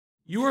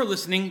You are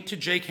listening to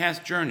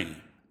JCast Journey,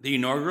 the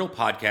inaugural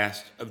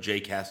podcast of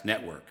JCast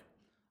Network.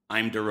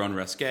 I'm Daron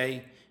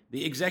Resque,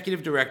 the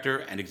Executive Director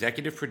and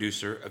Executive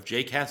Producer of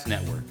JCast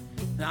Network,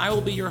 and I will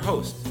be your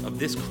host of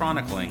this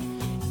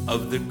chronicling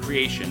of the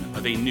creation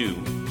of a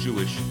new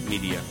Jewish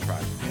media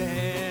project.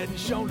 Head and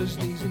shoulders,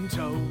 knees and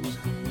toes.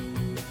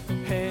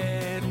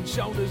 Head and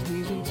shoulders,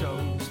 knees and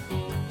toes.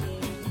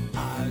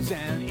 Eyes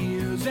and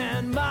ears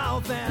and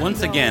mouth and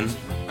Once again, nose.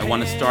 I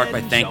want to start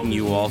by Head and thanking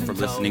you shoulders, all knees for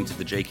and listening toes. to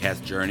the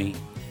JCast Journey,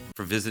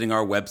 for visiting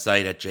our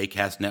website at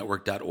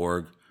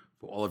jcastnetwork.org,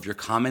 for all of your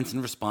comments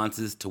and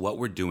responses to what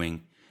we're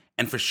doing,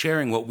 and for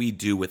sharing what we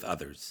do with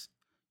others.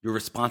 Your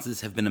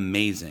responses have been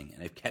amazing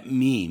and have kept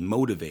me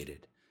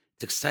motivated.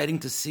 It's exciting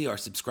to see our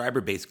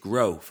subscriber base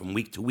grow from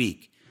week to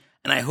week,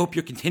 and I hope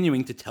you're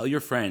continuing to tell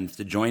your friends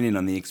to join in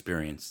on the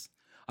experience.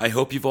 I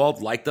hope you've all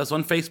liked us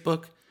on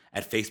Facebook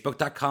at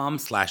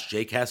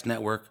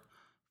facebook.com/jcastnetwork,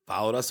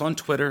 followed us on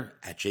Twitter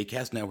at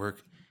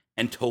jcastnetwork,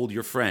 and told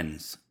your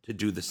friends to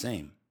do the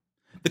same.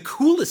 The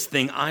coolest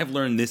thing I've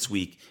learned this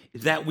week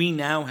is that we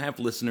now have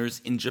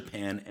listeners in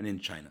Japan and in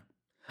China.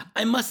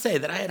 I must say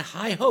that I had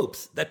high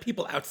hopes that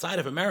people outside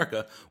of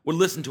America would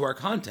listen to our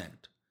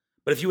content.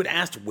 But if you had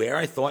asked where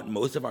I thought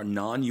most of our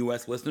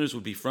non-US listeners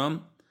would be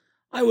from,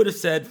 I would have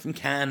said from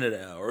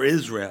Canada or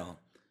Israel,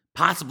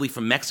 possibly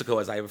from Mexico,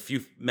 as I have a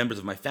few members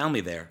of my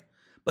family there.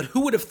 But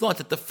who would have thought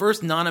that the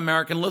first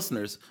non-American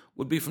listeners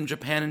would be from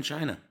Japan and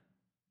China?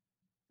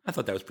 I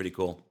thought that was pretty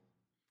cool.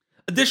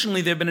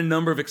 Additionally, there have been a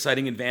number of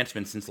exciting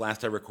advancements since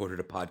last I recorded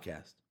a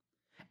podcast.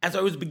 As I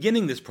was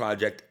beginning this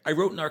project, I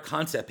wrote in our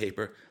concept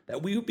paper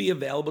that we would be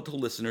available to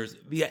listeners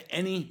via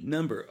any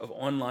number of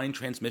online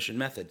transmission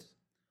methods.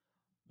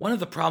 One of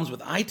the problems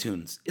with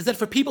iTunes is that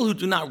for people who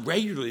do not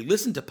regularly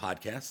listen to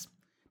podcasts,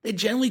 they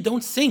generally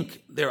don't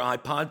sync their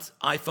iPods,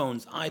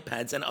 iPhones,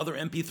 iPads, and other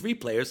MP3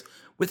 players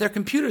with their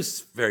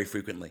computers very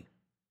frequently.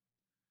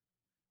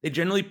 They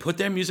generally put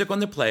their music on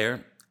the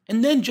player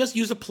and then just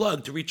use a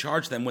plug to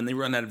recharge them when they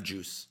run out of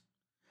juice.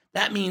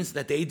 That means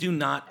that they do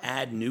not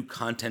add new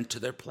content to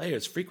their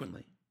players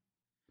frequently.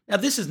 Now,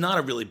 this is not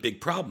a really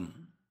big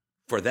problem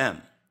for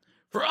them.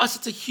 For us,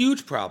 it's a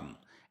huge problem,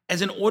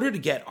 as in order to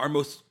get our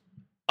most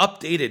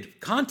updated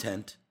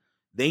content,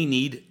 they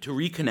need to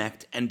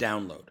reconnect and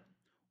download.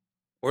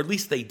 Or at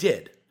least they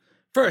did.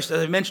 First,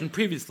 as I mentioned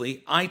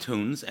previously,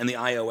 iTunes and the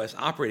iOS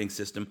operating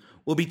system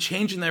will be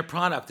changing their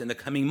product in the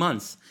coming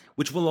months,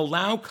 which will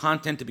allow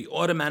content to be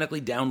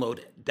automatically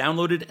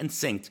downloaded and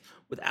synced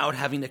without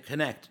having to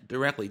connect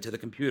directly to the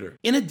computer.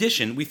 In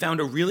addition, we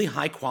found a really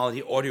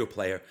high-quality audio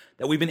player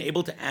that we've been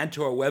able to add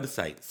to our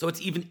website, so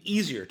it's even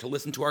easier to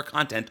listen to our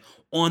content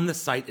on the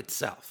site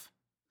itself.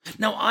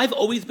 Now, I've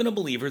always been a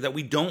believer that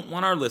we don't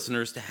want our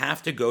listeners to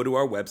have to go to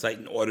our website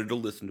in order to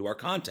listen to our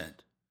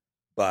content.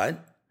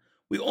 But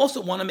we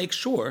also want to make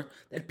sure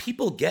that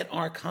people get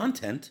our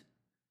content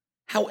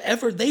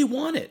however they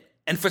want it.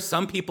 And for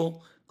some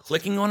people,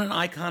 clicking on an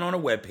icon on a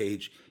web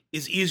page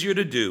is easier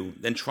to do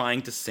than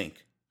trying to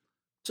sync.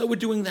 So we're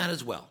doing that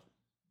as well.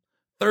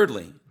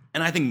 Thirdly,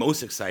 and I think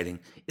most exciting,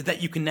 is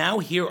that you can now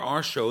hear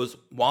our shows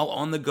while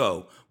on the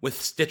go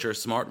with Stitcher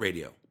Smart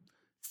Radio.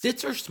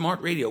 Stitcher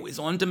Smart Radio is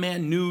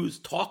on-demand news,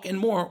 talk, and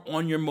more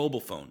on your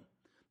mobile phone.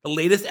 The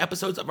latest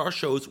episodes of our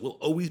shows will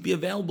always be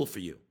available for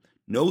you.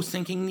 No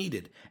syncing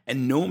needed,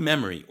 and no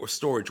memory or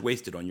storage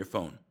wasted on your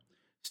phone.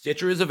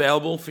 Stitcher is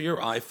available for your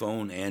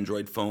iPhone,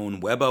 Android phone,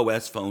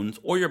 WebOS phones,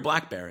 or your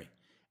BlackBerry,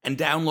 and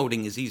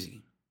downloading is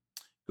easy.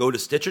 Go to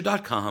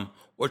Stitcher.com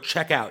or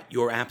check out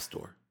your app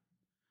store.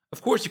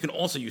 Of course, you can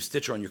also use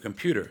Stitcher on your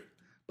computer,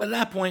 but at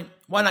that point,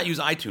 why not use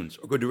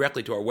iTunes or go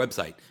directly to our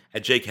website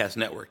at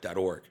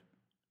jcastnetwork.org.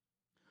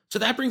 So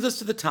that brings us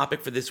to the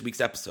topic for this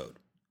week's episode,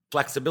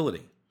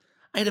 flexibility.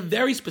 I had a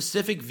very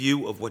specific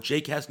view of what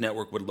JCast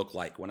Network would look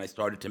like when I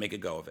started to make a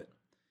go of it.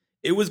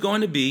 It was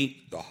going to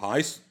be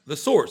the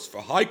source for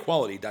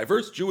high-quality,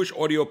 diverse Jewish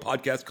audio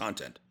podcast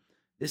content.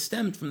 This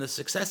stemmed from the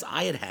success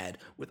I had had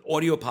with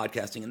audio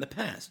podcasting in the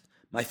past,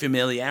 my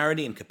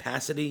familiarity and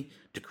capacity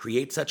to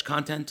create such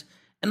content,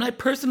 and my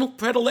personal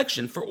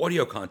predilection for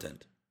audio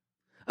content.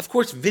 Of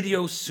course,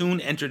 video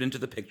soon entered into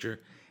the picture,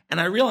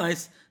 and I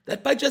realized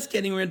that by just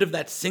getting rid of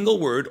that single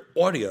word,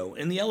 audio,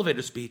 in the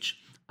elevator speech,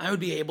 I would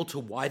be able to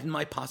widen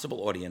my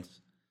possible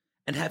audience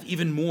and have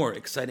even more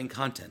exciting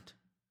content.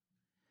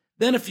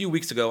 Then a few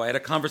weeks ago, I had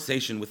a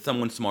conversation with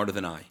someone smarter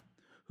than I,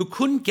 who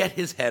couldn't get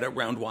his head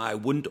around why I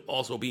wouldn't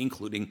also be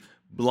including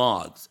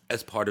blogs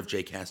as part of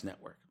JCast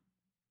Network.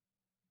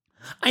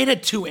 I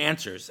had two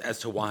answers as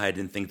to why I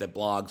didn't think that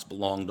blogs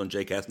belonged on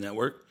JCast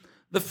Network.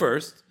 The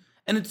first,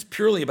 and it's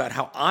purely about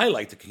how I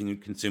like to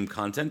consume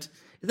content,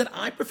 is that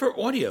I prefer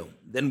audio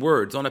than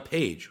words on a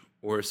page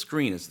or a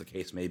screen, as the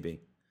case may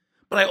be.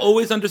 But I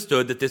always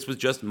understood that this was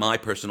just my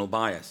personal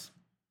bias.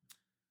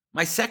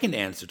 My second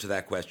answer to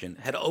that question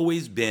had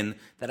always been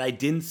that I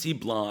didn't see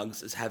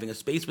blogs as having a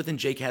space within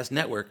JCast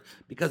Network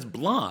because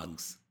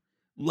blogs,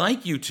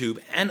 like YouTube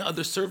and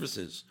other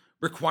services,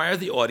 require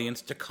the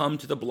audience to come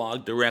to the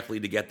blog directly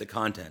to get the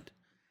content.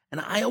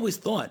 And I always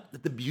thought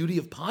that the beauty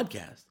of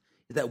podcasts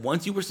is that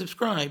once you were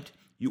subscribed,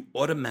 you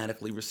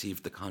automatically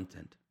received the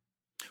content.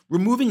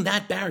 Removing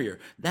that barrier,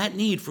 that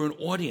need for an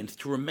audience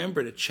to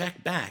remember to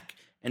check back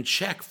and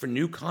check for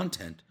new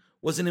content,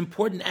 was an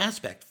important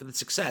aspect for the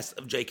success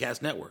of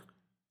JCast Network.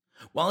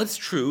 While it's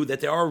true that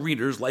there are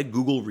readers like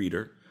Google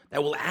Reader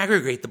that will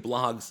aggregate the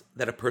blogs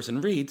that a person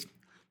reads,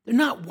 they're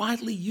not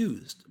widely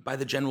used by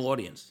the general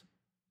audience.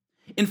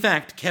 In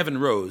fact, Kevin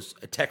Rose,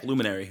 a tech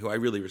luminary who I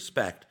really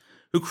respect,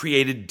 who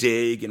created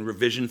Dig and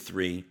Revision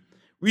 3,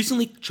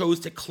 recently chose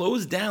to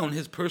close down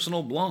his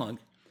personal blog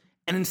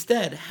and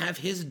instead have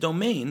his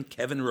domain,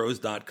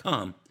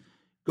 kevinrose.com,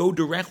 go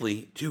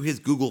directly to his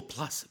Google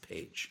Plus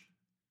page.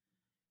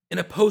 In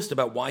a post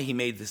about why he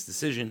made this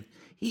decision,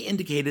 he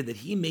indicated that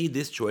he made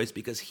this choice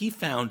because he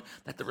found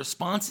that the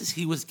responses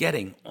he was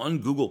getting on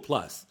Google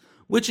Plus,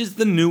 which is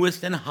the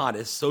newest and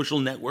hottest social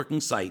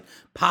networking site,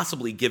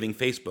 possibly giving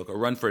Facebook a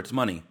run for its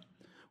money.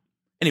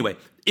 Anyway,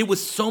 it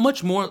was so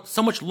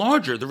much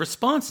larger, the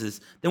responses,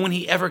 than when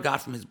he ever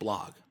got from his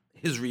blog.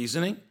 His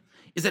reasoning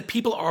is that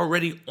people are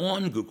already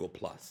on Google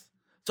Plus,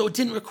 so it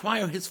didn't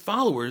require his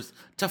followers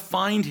to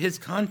find his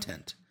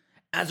content,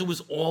 as it was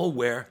all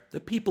where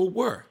the people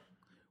were.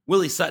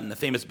 Willie Sutton, the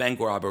famous bank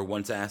robber,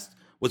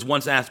 was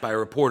once asked by a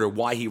reporter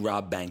why he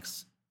robbed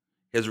banks.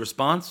 His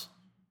response?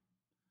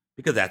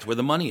 Because that's where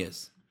the money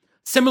is.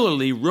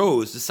 Similarly,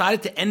 Rose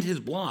decided to end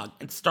his blog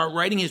and start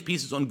writing his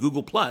pieces on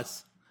Google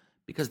Plus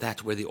because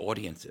that's where the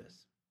audience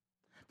is.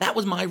 That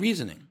was my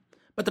reasoning.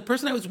 But the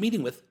person I was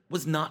meeting with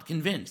was not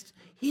convinced.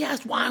 He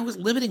asked why I was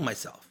limiting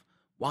myself.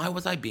 Why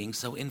was I being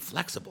so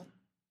inflexible?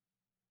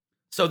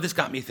 So this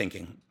got me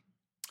thinking.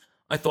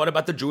 I thought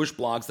about the Jewish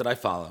blogs that I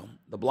follow.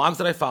 The blogs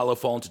that I follow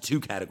fall into two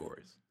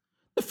categories.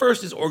 The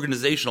first is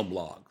organizational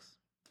blogs.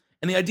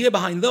 And the idea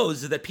behind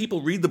those is that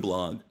people read the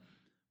blog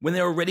when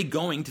they're already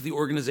going to the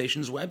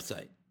organization's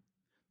website.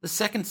 The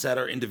second set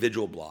are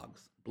individual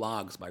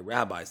blogs by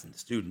rabbis and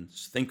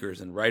students,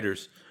 thinkers and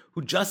writers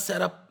who just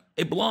set up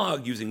a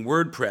blog using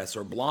WordPress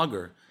or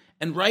Blogger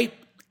and write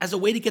as a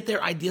way to get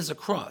their ideas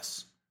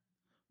across.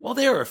 While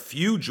there are a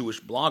few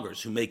Jewish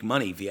bloggers who make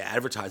money via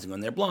advertising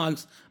on their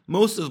blogs,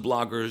 most of the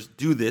bloggers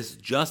do this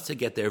just to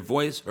get their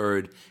voice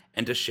heard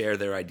and to share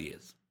their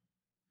ideas.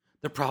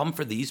 The problem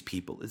for these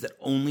people is that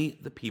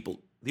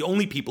the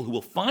only people who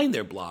will find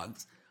their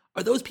blogs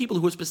are those people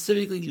who are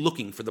specifically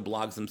looking for the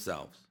blogs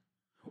themselves.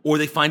 Or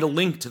they find a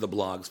link to the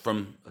blogs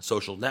from a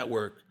social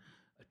network,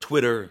 a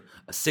Twitter,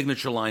 a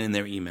signature line in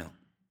their email.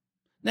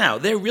 Now,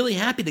 they're really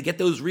happy to get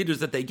those readers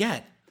that they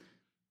get,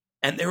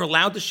 and they're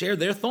allowed to share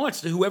their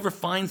thoughts to whoever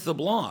finds the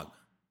blog.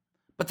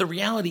 But the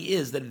reality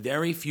is that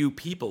very few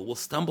people will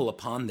stumble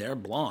upon their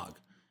blog,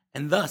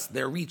 and thus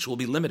their reach will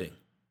be limiting.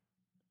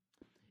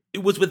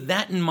 It was with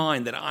that in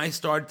mind that I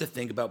started to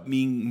think about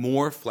being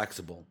more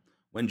flexible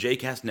when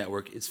JCast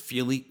Network is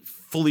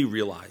fully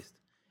realized,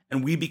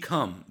 and we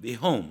become the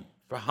home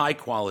for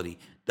high-quality,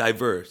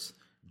 diverse,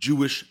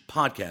 Jewish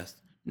podcast,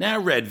 now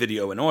read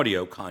video and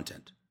audio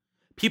content.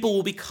 People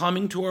will be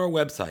coming to our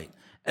website,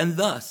 and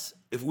thus,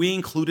 if we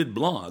included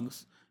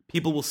blogs,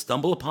 people will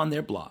stumble upon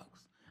their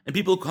blogs. And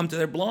people who come to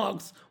their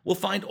blogs will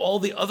find all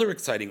the other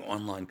exciting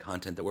online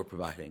content that we're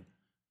providing.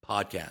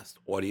 Podcast,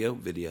 audio,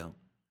 video,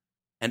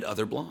 and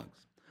other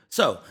blogs.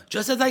 So,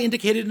 just as I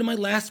indicated in my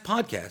last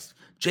podcast,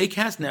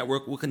 JCast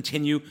Network will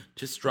continue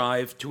to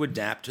strive to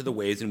adapt to the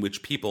ways in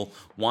which people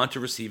want to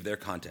receive their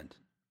content.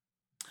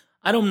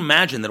 I don't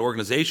imagine that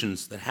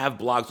organizations that have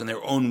blogs on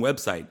their own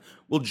website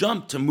will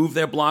jump to move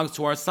their blogs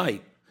to our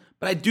site.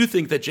 But I do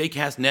think that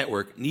JCast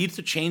Network needs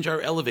to change our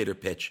elevator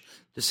pitch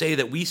to say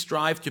that we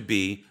strive to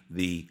be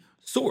the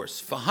source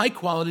for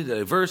high-quality,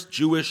 diverse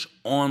Jewish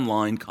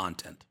online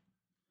content.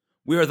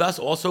 We are thus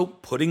also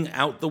putting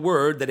out the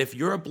word that if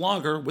you're a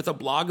blogger with a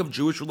blog of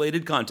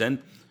Jewish-related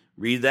content,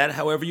 read that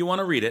however you want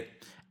to read it,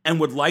 and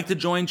would like to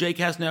join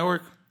JCast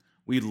Network,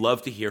 we'd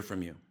love to hear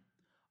from you.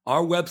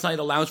 Our website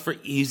allows for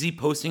easy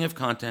posting of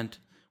content.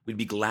 We'd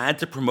be glad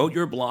to promote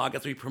your blog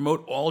as we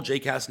promote all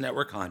JCast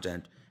Network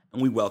content,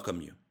 and we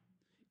welcome you.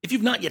 If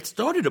you've not yet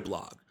started a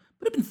blog,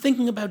 but have been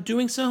thinking about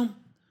doing so,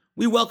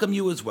 we welcome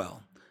you as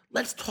well.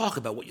 Let's talk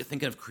about what you're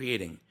thinking of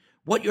creating,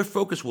 what your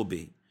focus will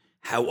be,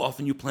 how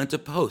often you plan to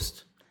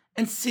post,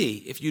 and see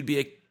if you'd be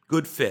a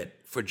good fit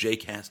for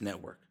JCast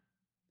Network.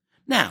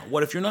 Now,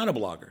 what if you're not a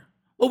blogger?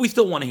 Well, we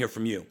still want to hear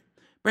from you.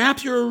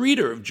 Perhaps you're a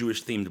reader of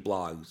Jewish-themed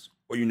blogs,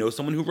 or you know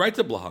someone who writes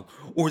a blog,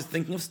 or is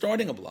thinking of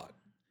starting a blog.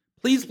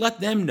 Please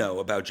let them know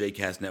about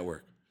JCast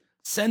Network.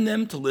 Send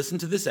them to listen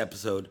to this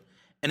episode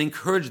and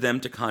encourage them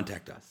to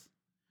contact us.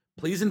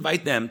 Please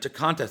invite them to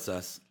contact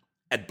us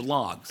at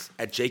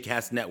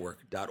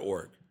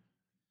blogs@jcastnetwork.org.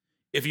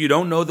 If you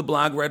don't know the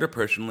blog writer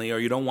personally or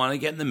you don't want to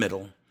get in the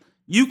middle,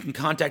 you can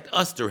contact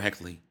us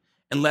directly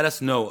and let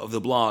us know of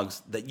the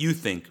blogs that you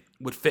think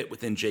would fit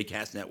within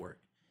JCast Network,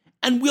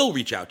 and we'll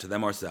reach out to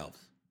them ourselves.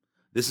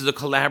 This is a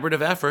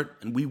collaborative effort,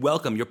 and we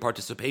welcome your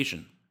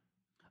participation.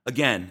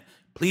 Again,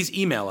 please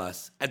email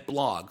us at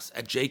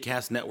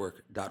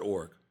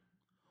blogs@jcastnetwork.org.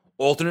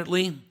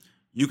 Alternately,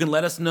 You can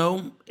let us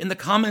know in the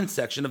comments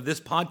section of this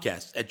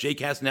podcast at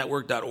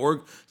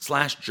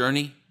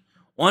jcastnetwork.org/journey,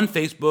 on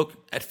Facebook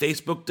at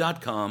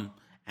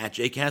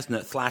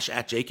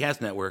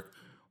facebook.com/jcastnetwork,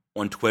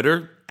 on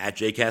Twitter at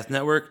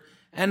jcastnetwork,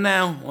 and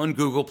now on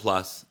Google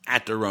Plus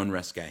at Daron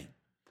Reske.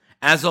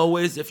 As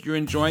always, if you're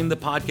enjoying the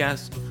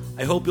podcast,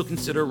 I hope you'll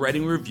consider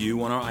writing a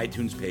review on our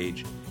iTunes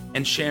page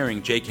and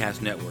sharing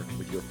JCast Network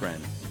with your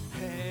friends.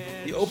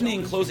 The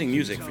opening and closing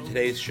music for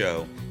today's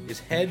show is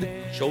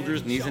Head,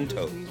 Shoulders, Knees, and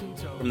Toes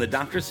from the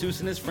Dr. Seuss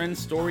and His Friends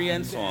Story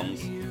and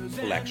Songs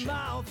collection.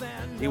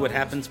 See what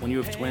happens when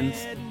you have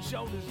twins? Head and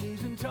shoulders,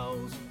 knees and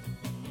toes.